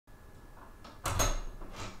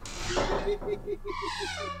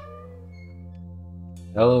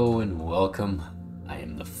Hello and welcome. I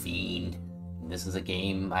am the Fiend. This is a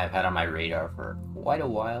game I've had on my radar for quite a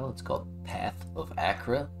while. It's called Path of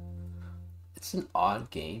ACHRA. It's an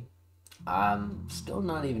odd game. I'm still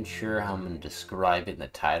not even sure how I'm going to describe it in the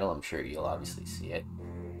title. I'm sure you'll obviously see it.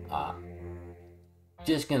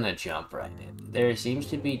 Just gonna jump right in. There seems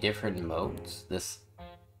to be different modes.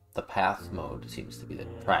 The Path mode seems to be the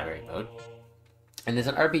primary mode. And it's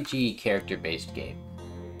an RPG character-based game.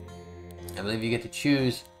 I believe you get to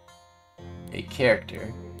choose a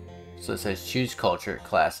character. So it says choose culture,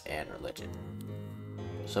 class, and religion.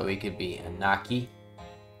 So we could be a Naki,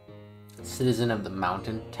 citizen of the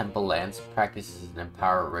mountain temple lands, practices an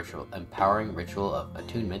empowering ritual of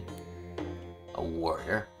attunement. A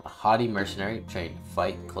warrior, a haughty mercenary trained to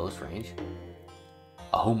fight close range.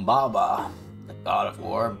 A Humbaba, the god of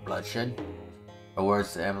war and bloodshed,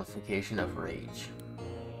 rewards the amplification of rage.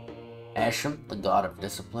 ACHRA, the god of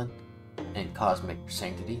discipline and cosmic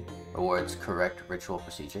sanctity, rewards correct ritual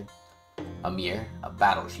procedure. Amir, a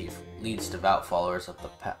battle chief, leads devout followers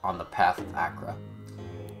on the path of ACHRA.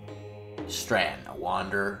 Strand, a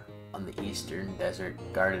wanderer on the eastern desert,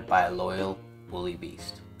 guarded by a loyal woolly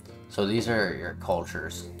beast. So these are your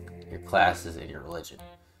cultures, your classes, and your religion.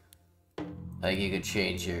 Like you could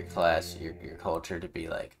change your class, your culture to be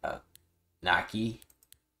like a Naki,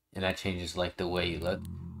 and that changes like the way you look.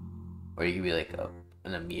 Or you could be like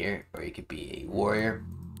an Amir, or you could be a warrior,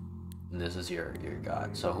 and this is your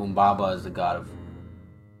god. So Humbaba is the god of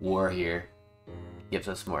war here. Gives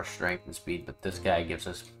us more strength and speed, but this guy gives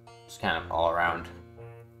us just kind of all around.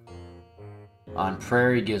 On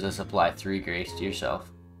Prairie gives us apply 3 grace to yourself.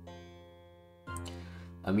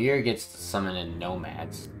 Amir gets to summon in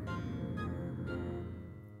nomads.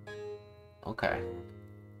 Okay.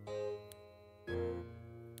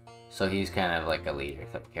 So he's kind of like a leader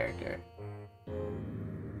type character.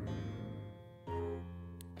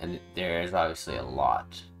 And there is obviously a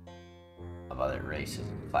lot of other races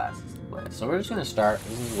and classes to play. So we're just going to start.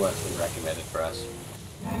 This is what's been recommended for us.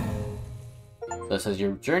 So it says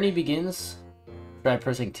your journey begins. Try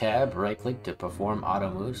pressing tab, right click to perform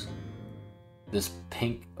auto moves. This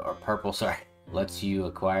pink or purple, lets you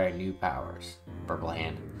acquire new powers. Purple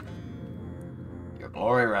hand. Your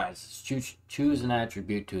glory rises. Choose an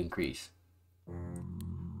attribute to increase.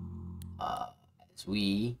 As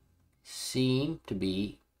we seem to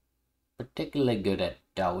be particularly good at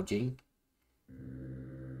dodging,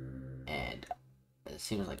 and it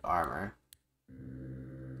seems like armor.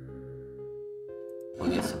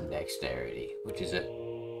 We'll get some dexterity, which is a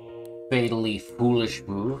fatally foolish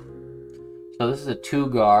move. So this is a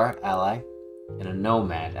Tugar ally and a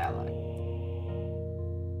Nomad ally.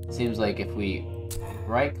 Seems like if we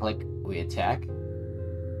right click, we attack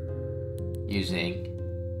using,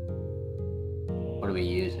 what are we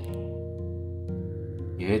using?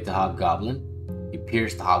 You hit the Hobgoblin, you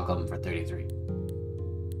pierce the Hobgoblin for 33.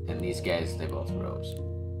 And these guys, they both rose.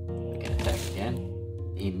 We can attack again.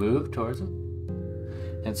 He moved towards him.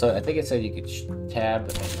 And so I think it said you could tab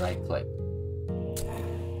and right click.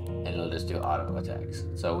 And it'll just do auto attacks.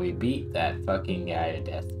 So we beat that fucking guy to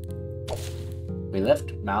death. We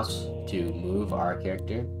left mouse to move our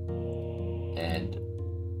character. And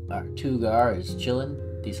our Tugar is chilling.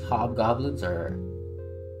 These Hobgoblins are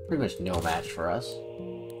pretty much no match for us.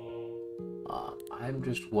 I'm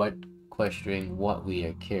just questioning what we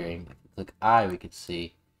are carrying. If we click I, we could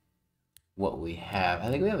see what we have.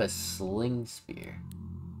 I think we have a sling spear.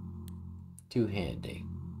 Two-handed.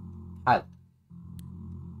 Pilot.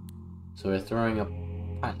 So we're throwing a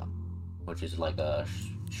pilot, which is like a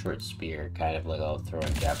short spear, kind of like a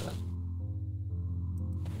throwing javelin.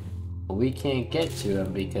 But we can't get to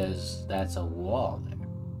him because that's a wall there.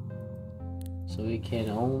 So we can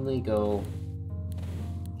only go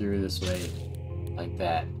through this way, like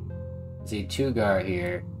that. See, Tugar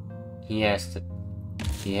here, he has to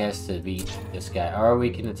beat this guy, or we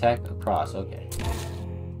can attack across. Okay.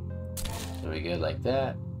 So we go like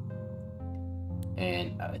that.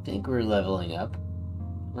 And I think we're leveling up.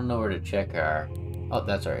 I don't know where to check our... Oh,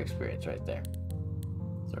 that's our experience right there.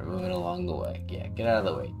 So we're moving along the way. Yeah, get out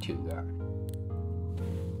of the way, Tugar.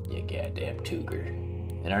 Yeah, goddamn Tugar.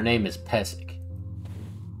 And our name is Pesik.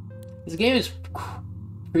 This game is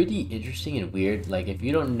pretty interesting and weird. Like, if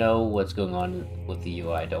you don't know what's going on with the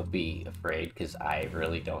UI, don't be afraid, because I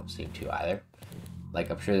really don't seem to either. Like,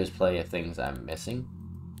 I'm sure there's plenty of things I'm missing.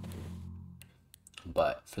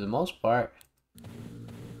 But for the most part,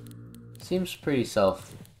 it seems pretty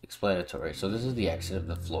self-explanatory. So this is the exit of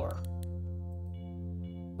the floor.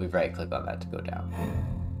 We right click on that to go down.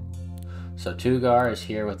 So Tugar is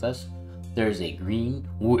here with us. There's a green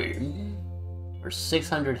worm for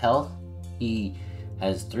 600 health. He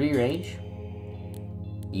has 3 range.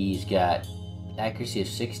 He's got accuracy of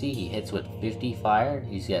 60. He hits with 50 fire.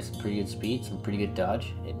 He's got some pretty good speed, some pretty good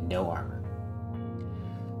dodge, and no armor.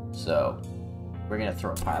 So we're gonna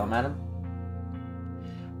throw a pylum at him.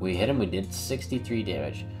 We hit him. We did 63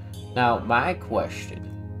 damage. Now my question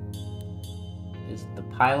is the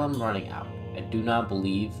pylum running out? I do not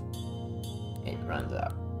believe it runs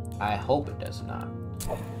out. I hope it does not.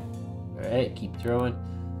 Alright, keep throwing.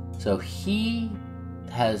 So he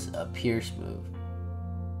has a pierce move.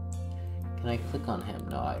 Can I click on him?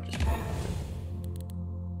 No, I just...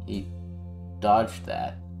 He dodged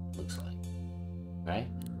that, looks like. Right?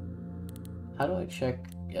 How do I check?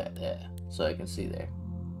 Yeah, there. So I can see there.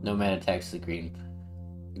 No man attacks the green.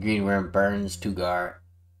 The green worm burns Tugar.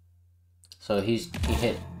 So he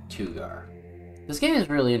hit Tugar. This game is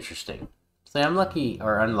really interesting. So I'm lucky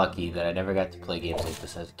or unlucky that I never got to play games like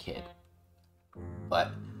this as a kid.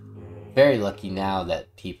 But very lucky now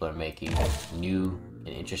that people are making new and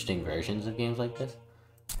interesting versions of games like this.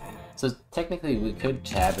 So technically we could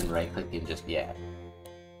tab and right click and just, yeah,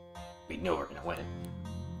 we know we're gonna win.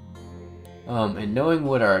 And knowing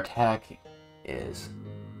what our attack is,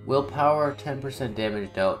 willpower 10%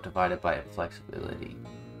 damage dealt divided by inflexibility,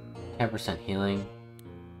 10% healing.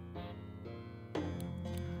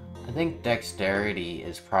 I think dexterity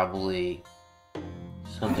is probably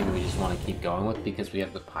something we just want to keep going with because we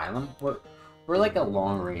have the pylum. We're like a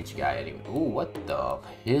long range guy anyway. Ooh, what the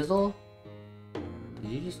hizzle? Did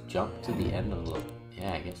you just jump to the end of the...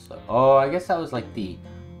 Yeah, I guess so. Oh, I guess that was like the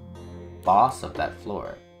boss of that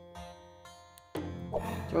floor.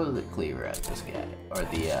 Throw the cleaver at this guy. Or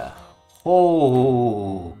the,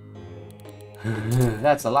 Oh!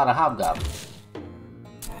 That's a lot of hobgoblins.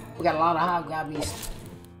 We got a lot of hobgoblins.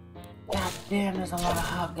 God damn, there's a lot of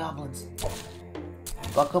hobgoblins.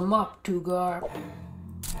 Fuck them up, Tugar.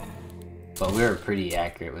 But we were pretty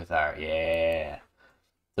accurate with our... Yeah.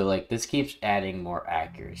 So, like, this keeps adding more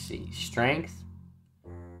accuracy. Strength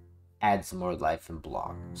adds more life and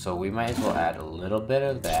block. So we might as well add a little bit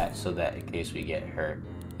of that so that in case we get hurt.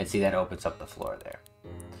 And see, that opens up the floor there.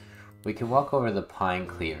 We can walk over the pine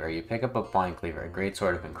cleaver. You pick up a pine cleaver, a great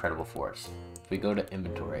sword of incredible force. If we go to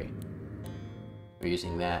inventory, we're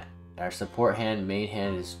using that. Our support hand, main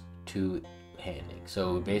hand is two-handing.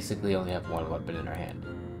 So we basically only have one weapon in our hand.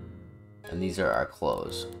 And these are our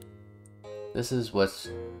clothes. This is what's...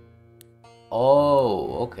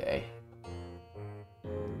 Oh, okay.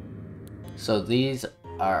 So these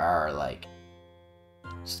are our, like,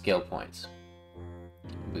 skill points.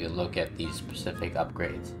 We can look at these specific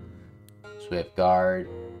upgrades. So we have guard,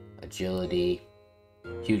 agility,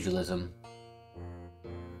 pugilism,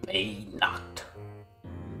 bay knocked.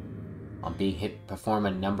 On being hit, perform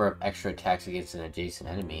a number of extra attacks against an adjacent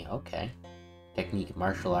enemy. Okay. Technique,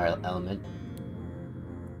 martial element.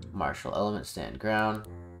 Martial element, stand ground.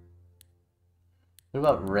 What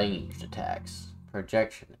about ranged attacks?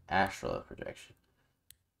 Projection, astral projection.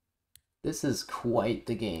 This is quite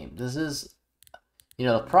the game. This is, you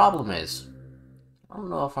know, the problem is, I don't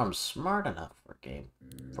know if I'm smart enough for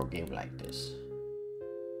a game like this.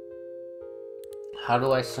 How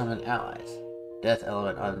do I summon allies? Death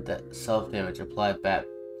element on self damage. Apply bat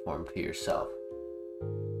form to yourself.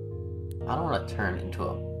 I don't want to turn into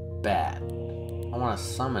a bat. I want to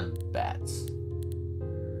summon bats.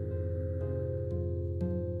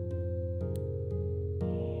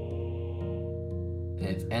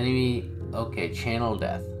 It's enemy. Okay, channel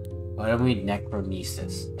death. Enemy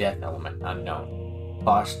necronesis. Death element unknown.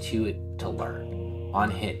 Cost 2 to learn. On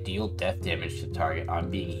hit, deal death damage to target. On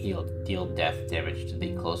being healed, deal death damage to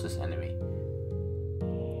the closest enemy.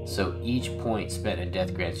 So each point spent in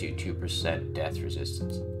death grants you 2% death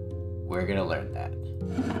resistance. We're gonna learn that.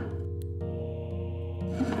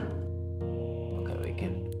 Okay, we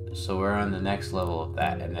can. So we're on the next level of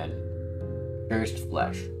that, and then cursed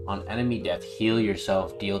flesh. On enemy death, heal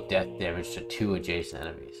yourself. Deal death damage to 2 adjacent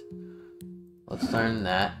enemies. Let's learn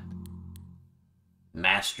that.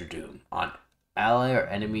 Master Doom. On ally or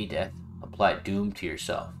enemy death, apply Doom to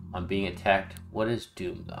yourself. On being attacked, what is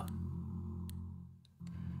Doom though?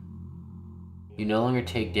 You no longer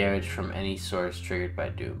take damage from any source triggered by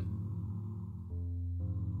Doom.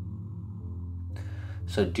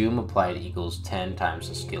 So Doom applied equals 10 times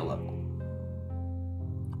the skill level.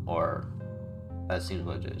 Or, that seems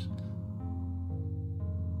what it is.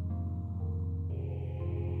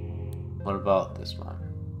 What about this one?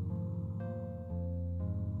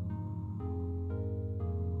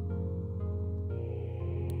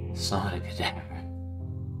 Summon a cadaver.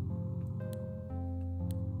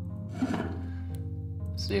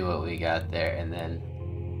 see what we got there, and then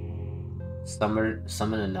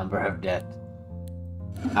summon a number of death.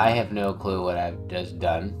 I have no clue what I've just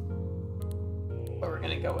done, but we're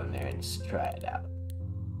gonna go in there and just try it out.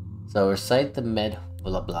 So recite the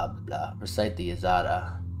blah blah blah. Recite the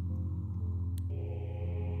ACHRA.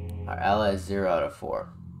 Our ally is 0 out of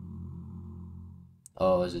 4.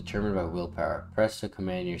 Oh, is determined by willpower. Press to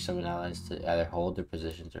command your summon allies to either hold their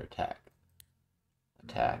positions or attack.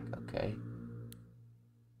 Attack, okay.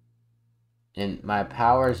 And my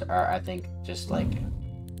powers are, I think, just like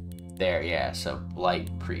there, yeah. So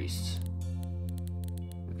Blight Priest.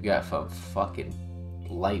 We've got some fucking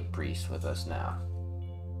Blight Priest with us now.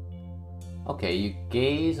 Okay, you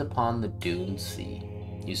gaze upon the dune sea.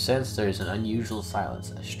 You sense there is an unusual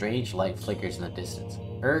silence. A strange light flickers in the distance.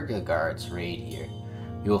 Urga guards raid here.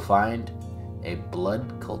 You will find a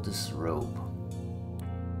blood cultist robe.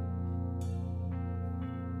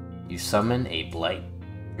 You summon a Blight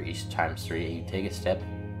Priest ×3. You take a step,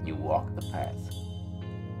 you walk the path.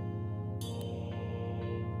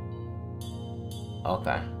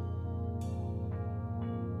 Okay.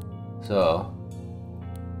 So,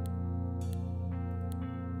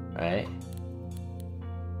 right?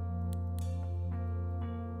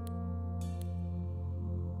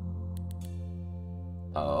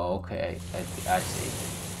 Oh, okay. I see.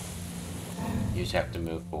 You just have to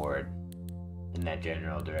move forward in that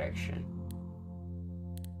general direction.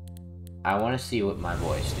 I want to see what my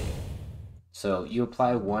boys do. So, you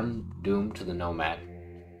apply 1 doom to the nomad.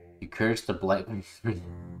 You curse the blight. So, it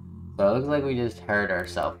looks like we just hurt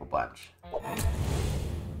ourselves a bunch.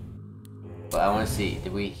 But I want to see,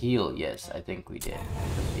 did we heal? Yes, I think we did.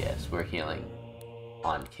 Yes, we're healing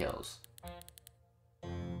on kills.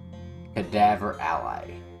 Cadaver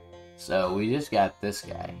ally. So we just got this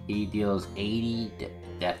guy. He deals 80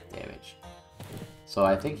 death damage. So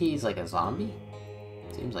I think he's like a zombie?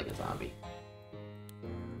 Seems like a zombie.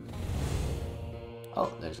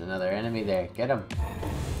 Oh, there's another enemy there. Get him.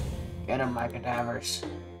 Get him, my cadavers.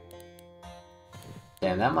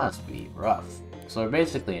 Damn, that must be rough. So we're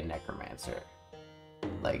basically a necromancer.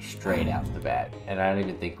 Like, straight out the bat. And I don't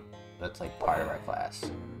even think that's like part of our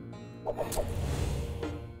class.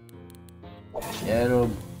 Get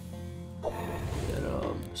him. Get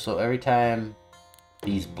him. So every time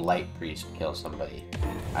these Blight Priests kill somebody,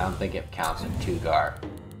 I don't think it counts in 2 gar.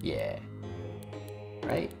 Yeah.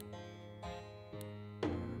 Right?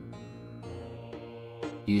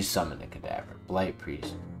 You summon a cadaver. Blight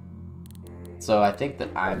Priest. So I think that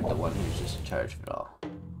I'm the one who's just in charge of it all.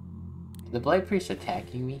 The Blight Priest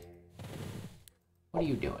attacking me? What are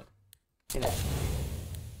you doing? Get out.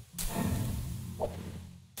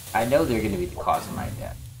 I know they're going to be the cause of my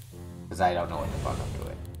death. Because I don't know what the fuck I'm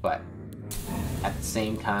doing. But at the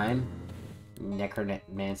same time,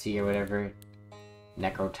 necromancy or whatever,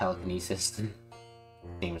 necrotelekinesis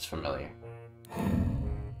seems familiar.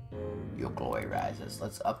 Your glory rises.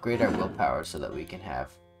 Let's upgrade our willpower so that we can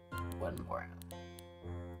have 1 more.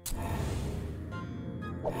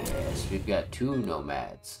 Yes, we've got 2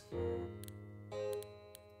 nomads.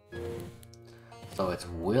 So it's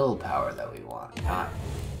willpower that we want, not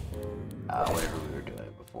whatever we were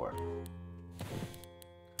doing before.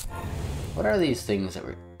 What are these things that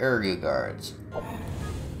were Urga guards?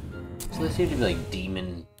 So they seem to be like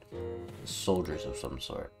demon soldiers of some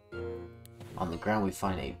sort. On the ground we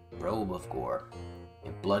find a robe of gore. A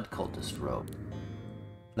blood cultist robe.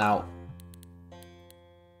 Now,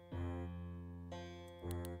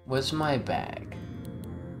 where's my bag?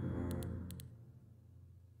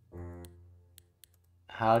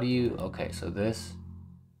 How do you... Okay, so this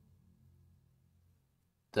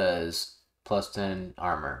does +10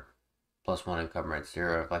 armor, +1 encumbrance,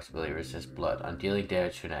 0 flexibility, resist blood. On dealing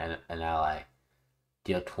damage to an ally,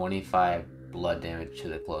 deal 25 blood damage to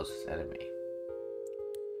the closest enemy.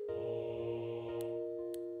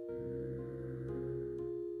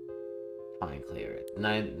 Fine, clear it.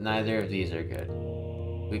 Neither of these are good.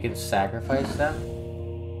 We can sacrifice them?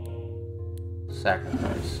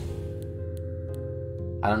 Sacrifice.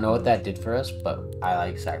 I don't know what that did for us, but I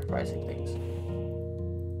like sacrificing things.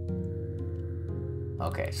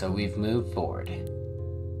 Okay, so we've moved forward.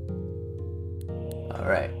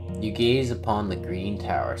 Alright, you gaze upon the green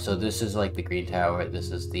tower. So this is like the green tower, this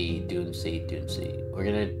is the Dune Sea. We're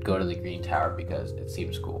gonna go to the green tower because it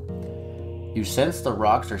seems cool. You sense the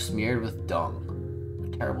rocks are smeared with dung.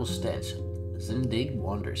 A terrible stench. Zindig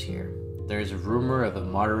wanders here. There is a rumor of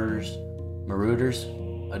marauders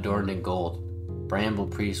adorned in gold. Bramble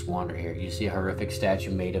priests wander here. You see a horrific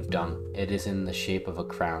statue made of dung. It is in the shape of a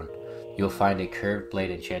crown. You'll find a curved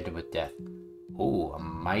blade enchanted with death. Ooh, a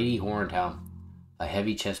mighty horned helm. A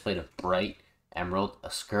heavy chestplate of bright Emerald, a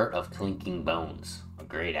skirt of clinking bones. A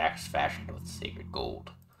great axe fashioned with sacred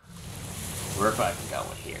gold. We're fucking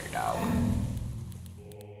going here, dog.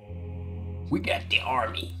 We got the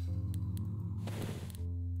army.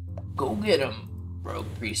 Go get him, rogue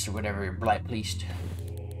priest or whatever, blight priest.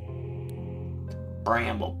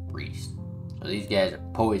 Bramble priest. So these guys are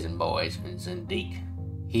poison boys and Zindiq.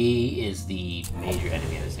 He is the major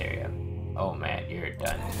enemy of this area. Oh man, you're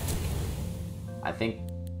done. I think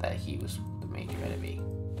that he was the major enemy,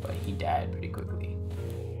 but he died pretty quickly.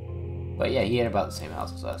 But yeah, he had about the same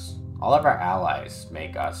health as us. All of our allies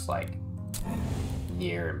make us like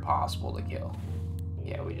near impossible to kill.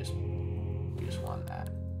 Yeah, we just won that.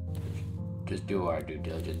 Just do our due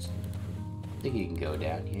diligence. I think you can go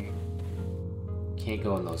down here. Can't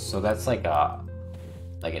go in those. So that's like an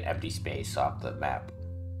empty space off the map.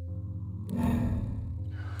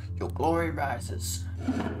 Your glory rises.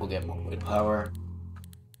 We'll get more wind power.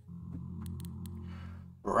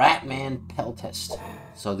 Ratman Peltist.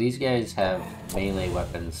 So these guys have melee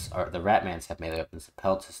weapons, or the Ratmans have melee weapons. The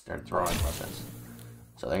Peltist are throwing weapons.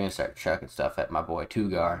 So they're gonna start chucking stuff at my boy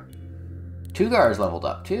Tugar. Tugar is leveled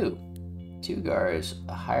up too. Tugar is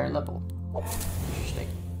a higher level. Interesting.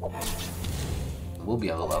 We'll be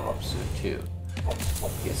able to level up soon too.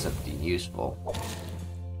 Get something useful.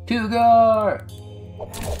 Tugar!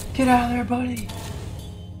 Get out of there, buddy!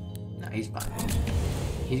 No, he's fine.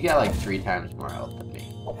 He's got like 3 times more health than me.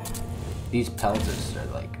 These Peltists are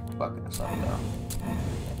like fucking us up though.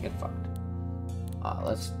 Get fucked.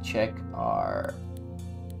 Let's check our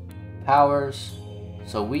powers.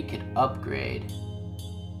 So we could upgrade,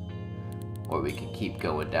 or we could keep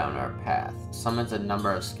going down our path. Summons a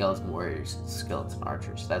number of skeleton warriors and skeleton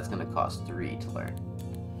archers. That's gonna cost 3 to learn.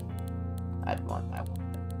 I want that.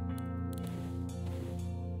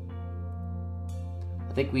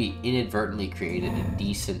 I think we inadvertently created a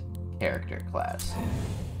decent character class.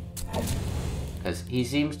 Because he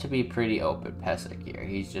seems to be pretty open Pesach here.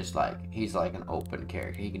 He's just like, he's like an open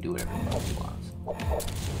character. He can do whatever the fuck he wants.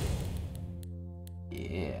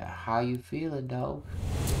 Yeah, how you feeling, dog?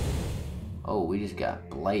 Oh, we just got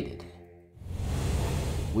blighted.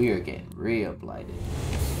 We are getting real blighted.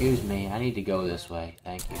 Excuse me, I need to go this way.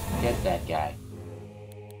 Thank you. Get that guy.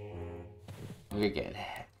 We're getting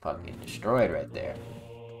fucking destroyed right there.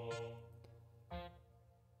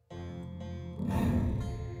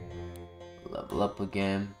 Level up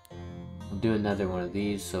again. We'll do another one of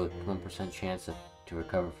these, so 1% chance to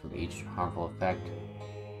recover from each harmful effect.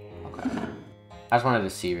 Okay. I just wanted to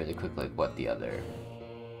see really quick like what the other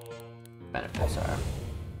benefits are.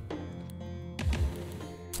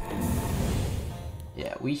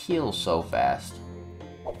 Yeah, we heal so fast.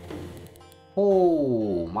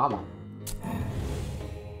 Oh, mama.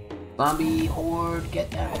 Zombie horde,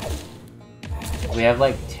 get them. We have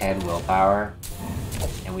like 10 willpower.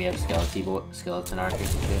 And we have skeleton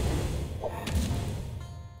archers and shit.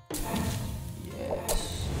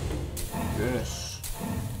 Yes. Yes.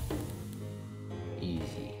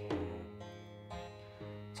 Easy.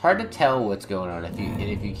 It's hard to tell what's going on.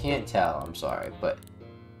 If you can't tell, I'm sorry, but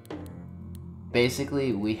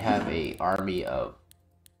basically we have a army of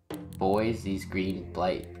boys, these green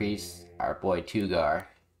blight priests, our boy Tugar,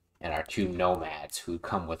 and our 2 nomads who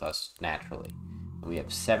come with us naturally. We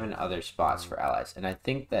have 7 other spots for allies, and I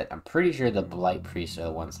think that I'm pretty sure the blight priests are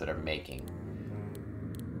the ones that are making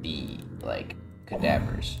the like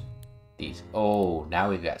cadavers. These. Oh,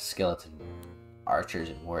 now we've got skeleton archers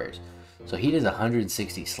and warriors. So he does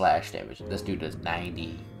 160 slash damage, and this dude does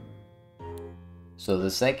 90. So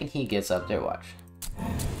the second he gets up there, watch.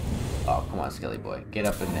 Oh, come on, Skelly boy, get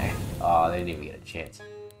up in there. Oh, they didn't even get a chance.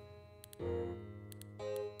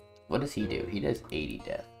 What does he do? He does 80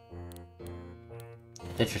 death.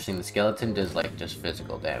 Interesting, the skeleton does like just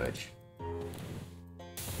physical damage.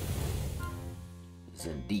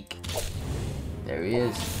 Zindiq. There he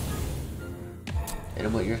is. Hit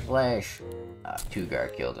him with your flash.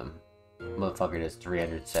 Tugar killed him. Motherfucker does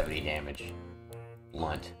 370 damage.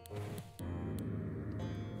 Blunt.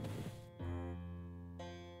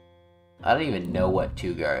 I don't even know what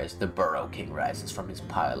Tugar is. The Burrow King rises from his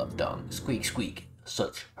pile of dung. Squeak squeak.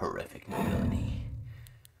 Such horrific nobility.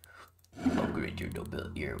 Upgrade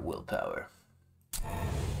your willpower.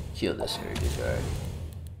 Kill this herd guard.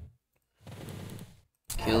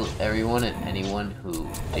 Kill everyone and anyone who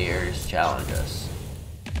dares challenge us.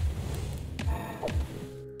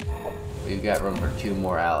 We've got room for 2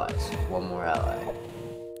 more allies. 1 more ally.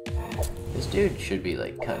 This dude should be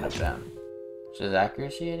like cutting up down. Is his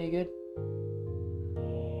accuracy any good?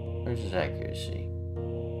 Where's his accuracy?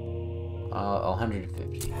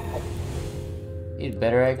 150. You had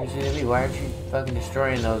better accuracy than me. Why aren't you fucking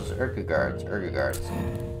destroying those Urka guards? Urka guards.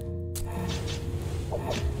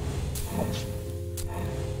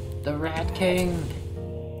 The Rat King!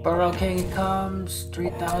 Burrow King comes!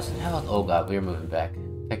 3,000 health. Oh god, we're moving back.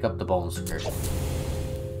 Pick up the bone skirt.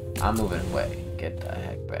 I'm moving away. Get the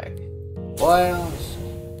heck back. Boils!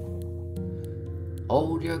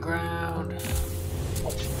 Hold your ground.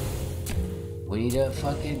 We need a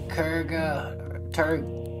fucking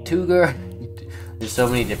Tuger. There's so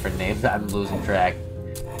many different names, I'm losing track.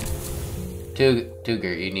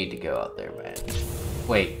 Tuger, you need to go out there, man.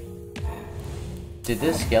 Wait. Did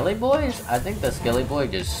this Skelly Boys? I think the Skelly Boy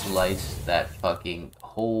just sliced that fucking...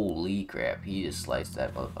 Holy crap, he just sliced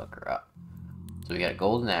that motherfucker up. So we got a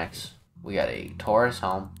golden axe, we got a Taurus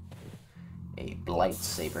helm, a blight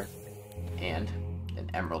saber, and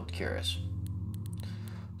an emerald cuirass.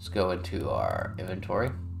 Let's go into our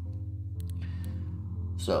inventory.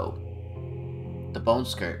 So, the bone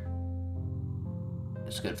skirt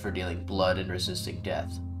is good for dealing blood and resisting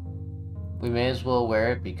death. We may as well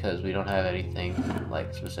wear it because we don't have anything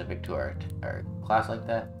like specific to our class like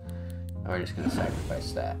that. And we're just gonna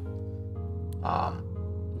sacrifice that.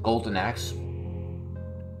 Golden axe.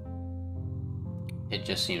 It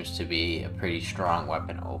just seems to be a pretty strong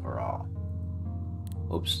weapon overall.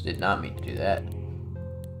 Oops, did not mean to do that.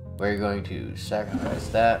 We're going to sacrifice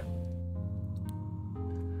that.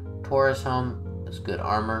 Taurus helm is good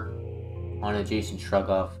armor. On adjacent shrug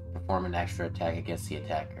off, perform an extra attack against the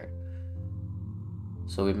attacker.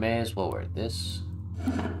 So we may as well wear this.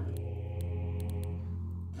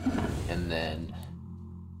 And then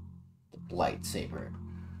the blight saber.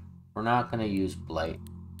 We're not going to use blight.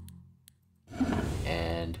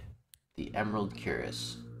 And the emerald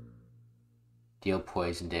cuirass. Deal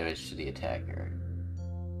poison damage to the attacker.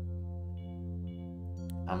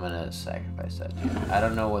 I'm gonna sacrifice that too. I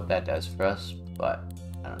don't know what that does for us, but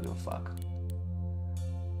I don't give a fuck.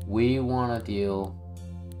 We want to deal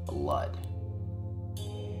blood.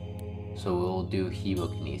 So we'll do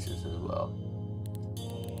hemokinesis as well.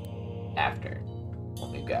 After.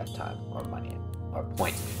 When we've got time or money. Or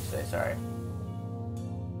points, I should say, sorry.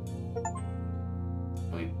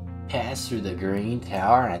 We pass through the green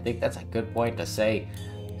tower, and I think that's a good point to say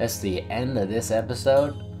that's the end of this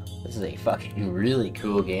episode. This is a fucking really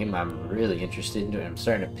cool game. I'm really interested in it. I'm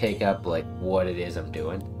starting to pick up like what it is I'm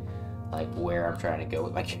doing. Like where I'm trying to go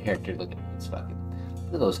with my character. Look at this fucking...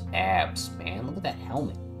 Look at those abs, man. Look at that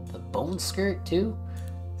helmet. The bone skirt too.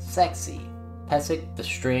 Sexy. Pesach, the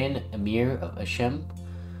Strand Emir of Hashem.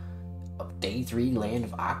 Of Day 3 land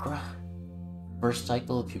of ACHRA. First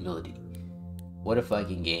cycle of humility. What a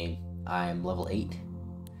fucking game. I am level 8.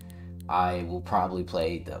 I will probably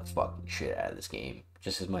play the fucking shit out of this game.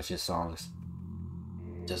 Just as much as songs.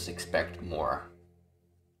 Just expect more.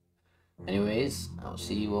 Anyways, I'll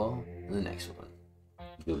see you all in the next one.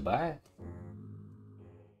 Goodbye.